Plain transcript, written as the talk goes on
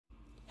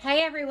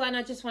Hey everyone,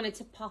 I just wanted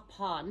to pop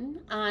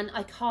on and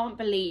I can't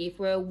believe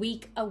we're a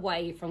week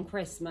away from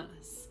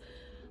Christmas.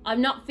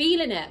 I'm not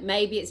feeling it.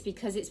 Maybe it's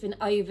because it's been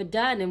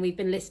overdone and we've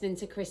been listening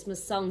to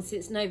Christmas songs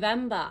since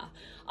November.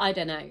 I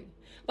don't know.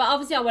 But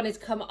obviously I wanted to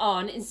come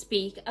on and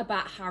speak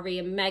about Harry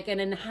and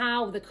Meghan and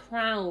how The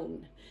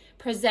Crown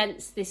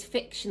presents this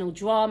fictional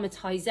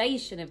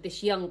dramatisation of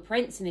this young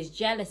prince and his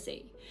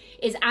jealousy,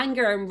 his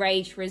anger and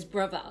rage for his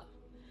brother.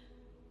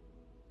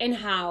 In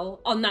how,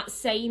 on that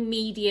same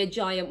media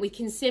giant, we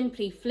can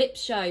simply flip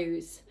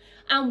shows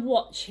and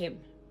watch him,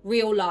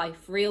 real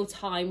life, real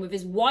time, with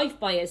his wife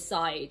by his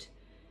side,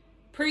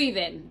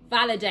 proving,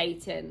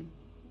 validating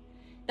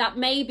that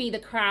maybe The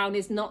Crown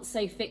is not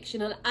so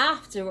fictional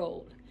after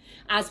all,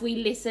 as we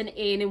listen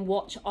in and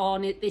watch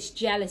on this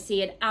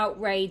jealousy and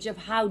outrage of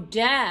how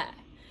dare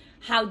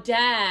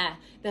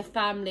the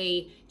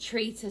family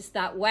treat us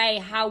that way,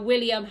 how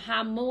William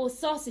had more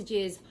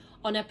sausages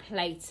on a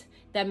plate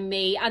than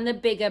me, and the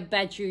bigger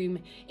bedroom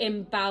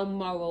in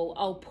Balmoral.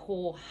 Oh,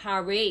 poor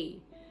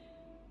Harry.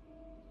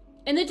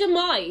 In the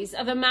demise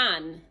of a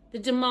man, the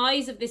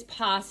demise of this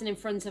person in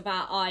front of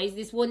our eyes,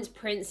 this once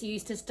prince who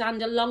used to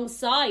stand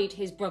alongside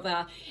his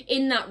brother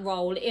in that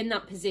role, in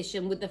that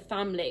position with the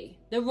family,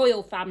 the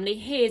royal family,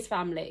 his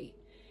family,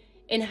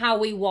 in how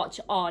we watch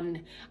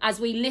on as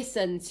we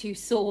listen to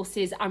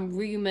sources and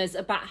rumours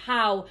about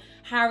how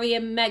Harry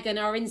and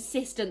Meghan are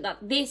insistent that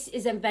this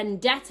is a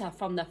vendetta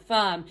from the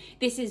firm.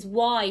 This is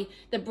why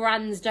the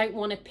brands don't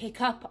want to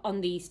pick up on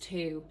these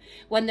two,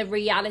 when the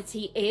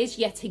reality is,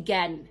 yet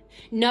again,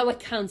 no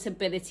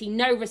accountability,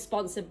 no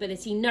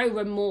responsibility, no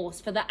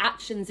remorse for the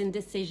actions and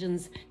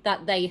decisions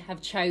that they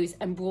have chose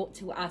and brought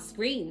to our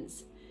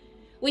screens.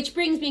 Which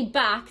brings me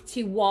back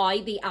to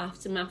why the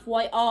aftermath,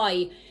 why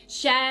I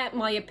share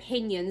my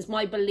opinions,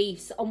 my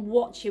beliefs on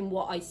watching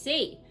what I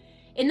see.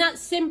 And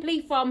that's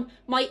simply from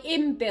my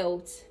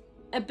inbuilt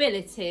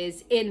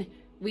abilities in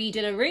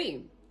reading a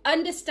room,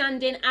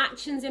 understanding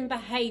actions and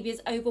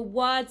behaviours over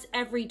words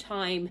every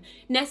time,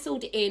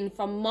 nestled in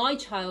from my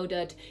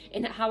childhood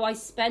in how I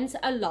spent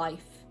a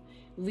life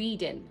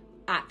reading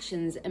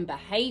actions and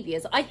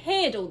behaviours. I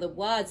heard all the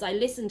words, I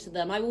listened to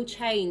them, I will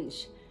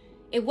change.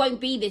 It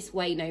won't be this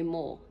way no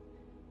more.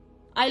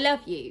 I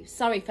love you.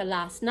 Sorry for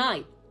last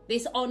night.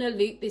 This honour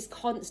loop, this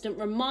constant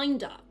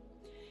reminder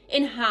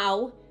in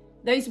how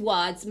those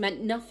words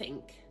meant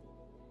nothing.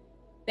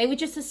 They were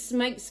just a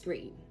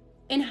smokescreen.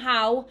 In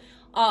how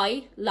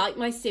I, like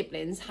my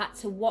siblings, had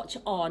to watch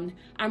on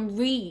and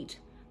read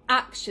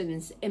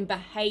actions and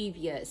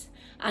behaviours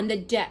and the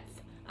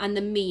depth and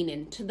the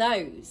meaning to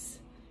those.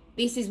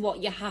 This is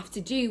what you have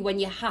to do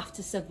when you have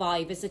to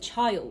survive as a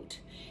child.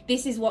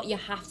 This is what you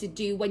have to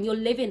do when you're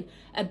living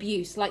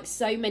abuse, like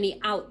so many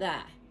out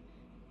there.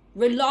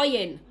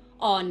 Relying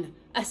on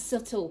a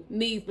subtle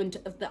movement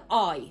of the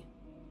eye,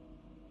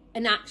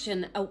 an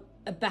action,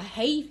 a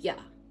behaviour,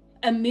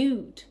 a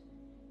mood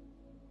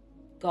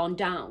gone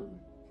down.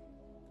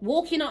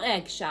 Walking on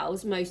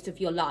eggshells most of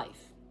your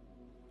life.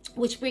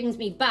 Which brings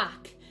me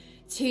back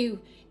to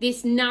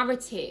this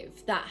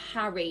narrative that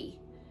Harry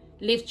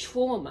lived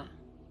trauma,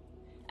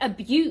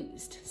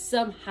 abused,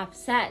 some have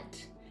said,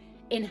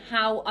 in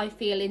how I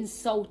feel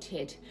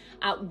insulted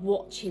at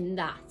watching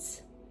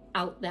that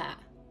out there.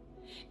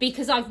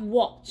 Because I've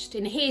watched,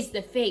 and here's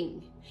the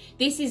thing,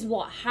 this is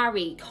what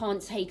Harry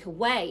can't take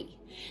away.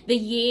 The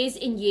years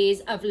and years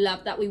of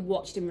love that we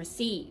watched him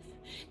receive.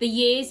 The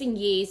years and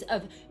years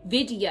of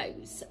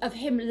videos of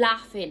him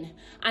laughing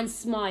and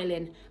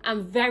smiling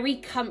and very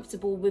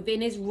comfortable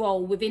within his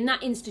role, within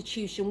that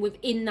institution,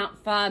 within that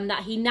firm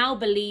that he now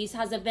believes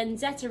has a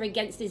vendetta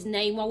against his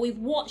name, while we've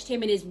watched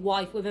him and his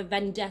wife with a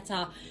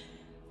vendetta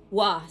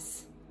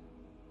worse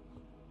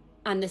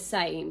and the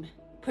same.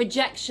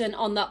 Projection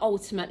on the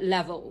ultimate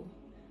level.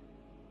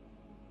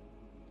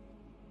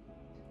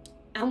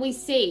 And we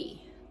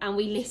see and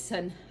we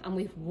listen and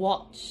we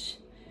watch.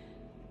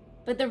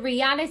 But the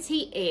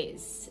reality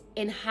is,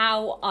 in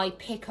how I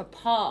pick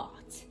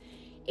apart,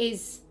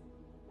 is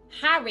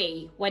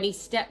Harry, when he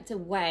stepped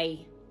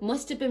away,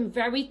 must have been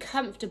very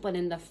comfortable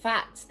in the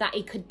fact that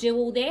he could do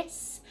all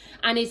this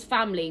and his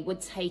family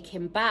would take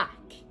him back.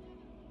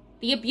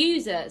 The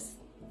abusers,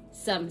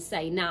 some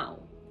say now.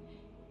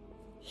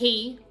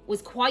 He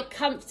was quite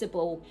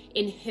comfortable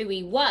in who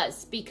he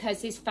was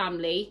because his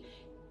family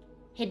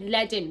had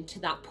led him to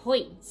that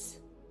point.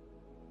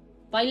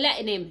 By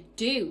letting him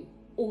do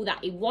all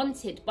that he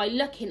wanted, by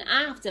looking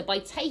after, by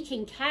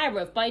taking care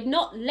of, by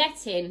not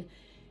letting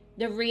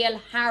the real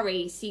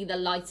Harry see the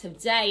light of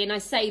day. And I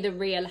say the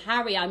real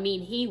Harry, I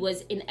mean he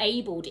was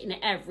enabled in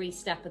every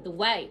step of the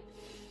way.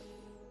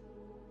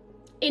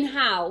 In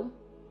how,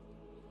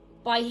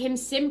 by him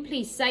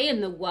simply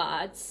saying the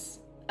words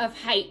of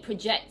hate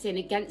projecting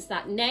against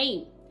that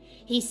name,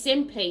 he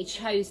simply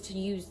chose to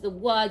use the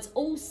words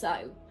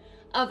also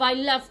of I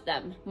love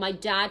them, my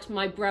dad,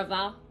 my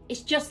brother,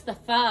 it's just the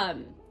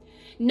firm.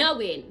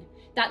 Knowing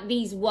that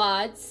these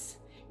words,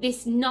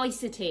 this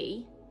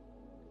nicety,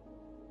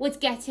 would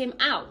get him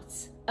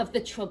out of the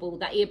trouble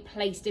that he had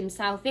placed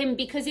himself in,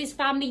 because his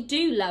family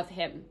do love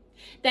him.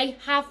 They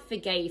have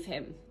forgave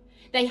him.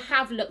 They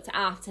have looked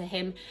after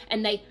him,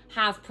 and they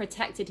have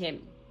protected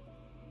him.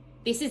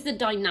 This is the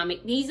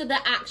dynamic. These are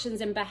the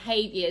actions and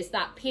behaviours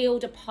that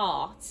peeled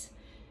apart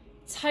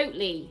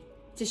totally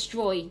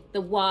destroy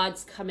the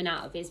words coming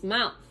out of his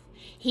mouth.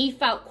 He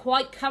felt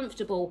quite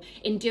comfortable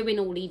in doing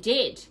all he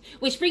did,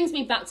 which brings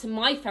me back to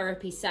my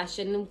therapy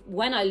session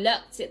when I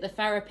looked at the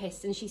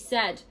therapist and she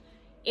said,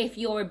 if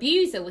your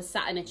abuser was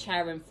sat in a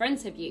chair in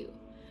front of you,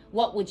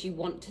 what would you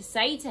want to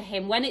say to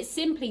him? When it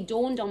simply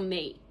dawned on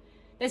me,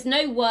 there's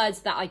no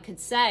words that I could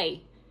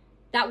say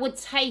that would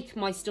take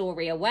my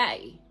story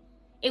away.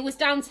 It was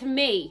down to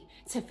me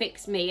to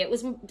fix me. It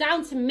was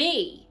down to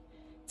me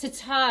to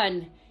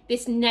turn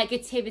this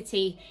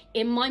negativity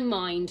in my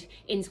mind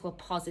into a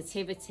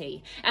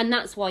positivity. And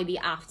that's why the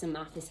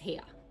aftermath is here.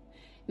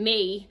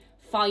 Me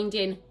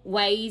finding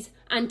ways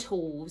and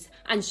tools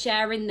and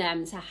sharing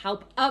them to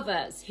help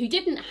others who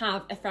didn't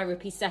have a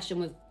therapy session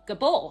with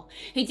Gabor,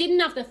 who didn't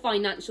have the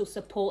financial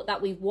support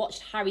that we've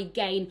watched Harry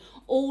gain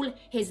all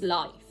his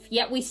life.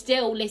 Yet we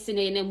still listen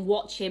in and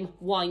watch him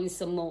whine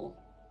some more.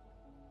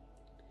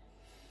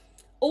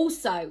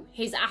 Also,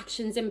 his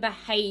actions and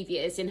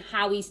behaviours in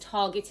how he's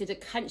targeted a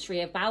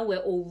country, of how we're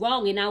all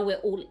wrong and how we're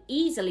all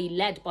easily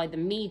led by the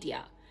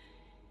media,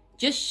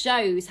 just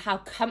shows how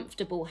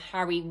comfortable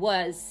Harry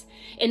was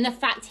in the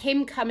fact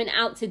him coming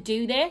out to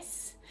do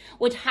this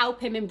would help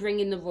him in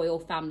bringing the royal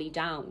family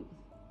down.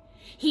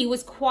 He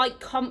was quite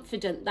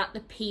confident that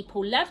the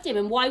people loved him,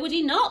 and why would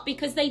he not?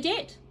 Because they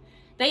did.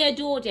 They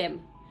adored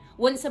him.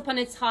 Once upon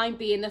a time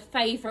being the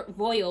favourite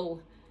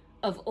royal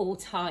of all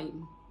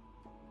time.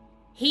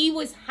 He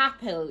was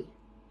happy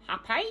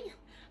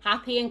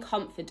and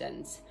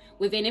confident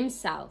within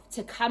himself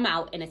to come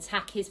out and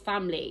attack his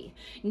family,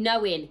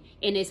 knowing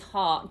in his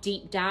heart,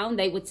 deep down,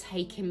 they would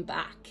take him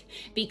back.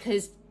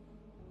 Because,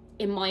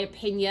 in my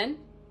opinion,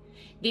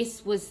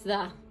 this was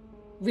the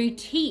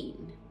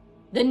routine,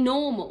 the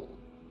normal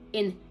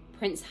in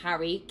Prince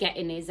Harry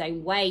getting his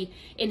own way,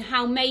 in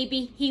how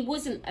maybe he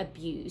wasn't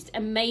abused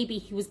and maybe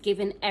he was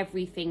given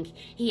everything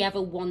he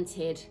ever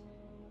wanted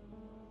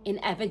and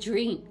ever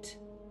dreamed.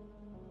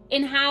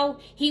 In how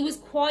he was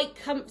quite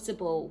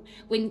comfortable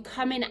when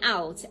coming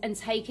out and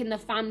taking the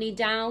family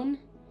down,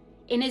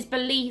 in his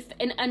belief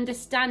and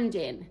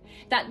understanding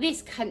that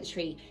this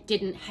country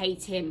didn't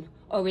hate him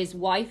or his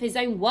wife. His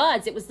own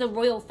words, it was the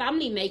royal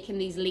family making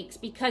these leaks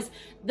because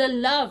the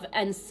love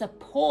and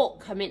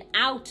support coming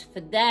out for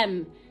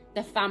them,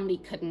 the family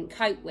couldn't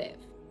cope with.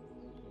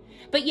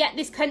 But yet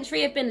this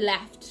country had been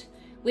left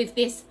with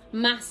this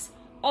mass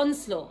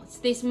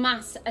onslaught, this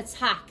mass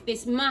attack,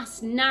 this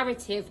mass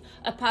narrative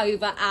up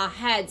over our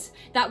heads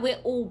that we're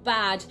all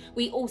bad,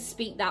 we all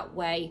speak that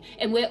way,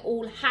 and we're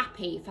all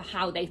happy for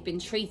how they've been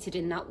treated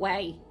in that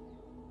way.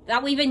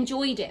 That we've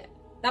enjoyed it,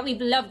 that we've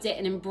loved it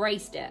and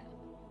embraced it.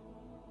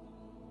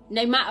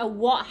 No matter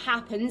what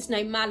happens,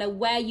 no matter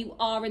where you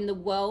are in the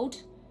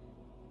world,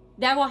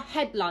 there are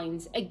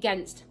headlines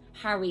against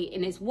Harry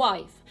and his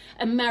wife,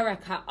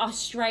 America,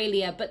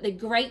 Australia, but the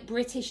great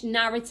British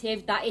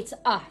narrative that it's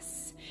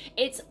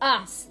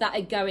us that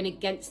are going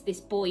against this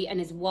boy and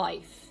his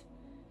wife.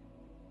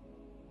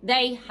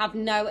 They have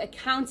no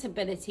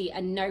accountability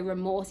and no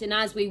remorse. And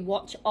as we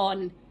watch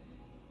on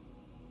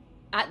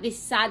at this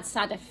sad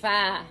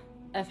affair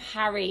of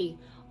Harry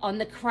on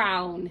The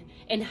Crown,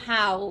 and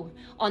how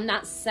on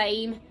that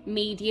same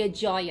media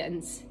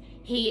giant,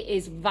 he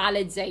is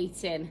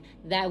validating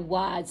their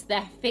words,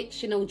 their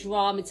fictional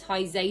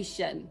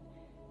dramatization.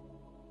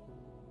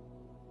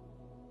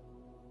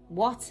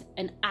 What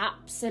an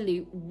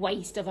absolute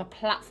waste of a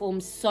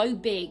platform so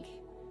big.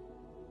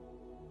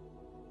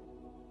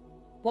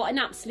 What an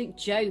absolute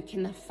joke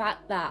in the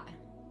fact that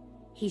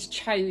he's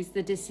chose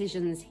the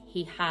decisions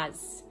he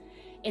has.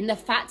 In the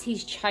fact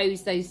he's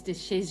chose those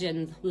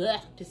decisions.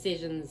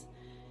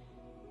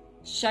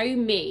 Show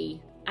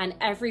me and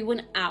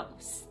everyone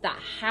else that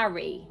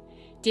Harry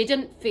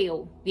didn't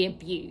feel the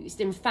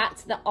abused. In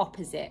fact, the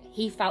opposite.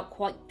 He felt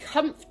quite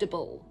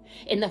comfortable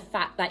in the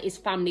fact that his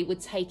family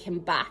would take him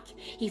back.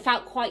 He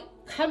felt quite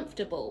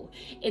comfortable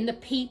in the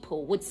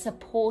people would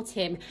support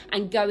him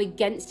and go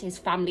against his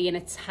family and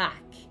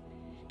attack.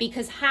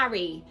 Because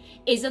Harry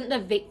isn't the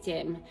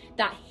victim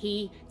that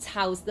he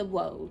tells the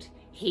world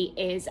he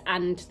is,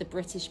 and the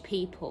British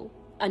people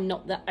are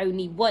not the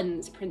only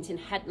ones printing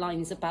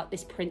headlines about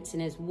this prince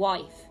and his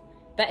wife.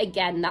 But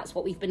again, that's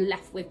what we've been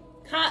left with,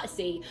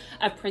 courtesy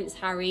of Prince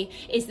Harry,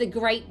 is the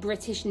great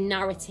British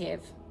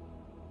narrative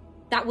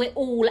that we're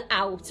all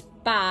out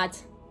bad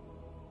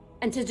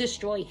and to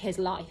destroy his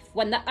life,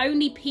 when the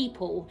only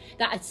people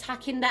that are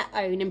attacking their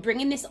own and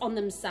bringing this on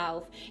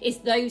themselves is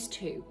those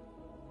two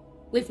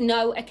with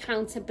no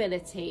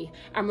accountability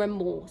and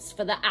remorse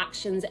for the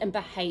actions and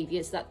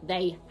behaviours that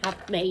they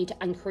have made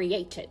and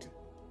created.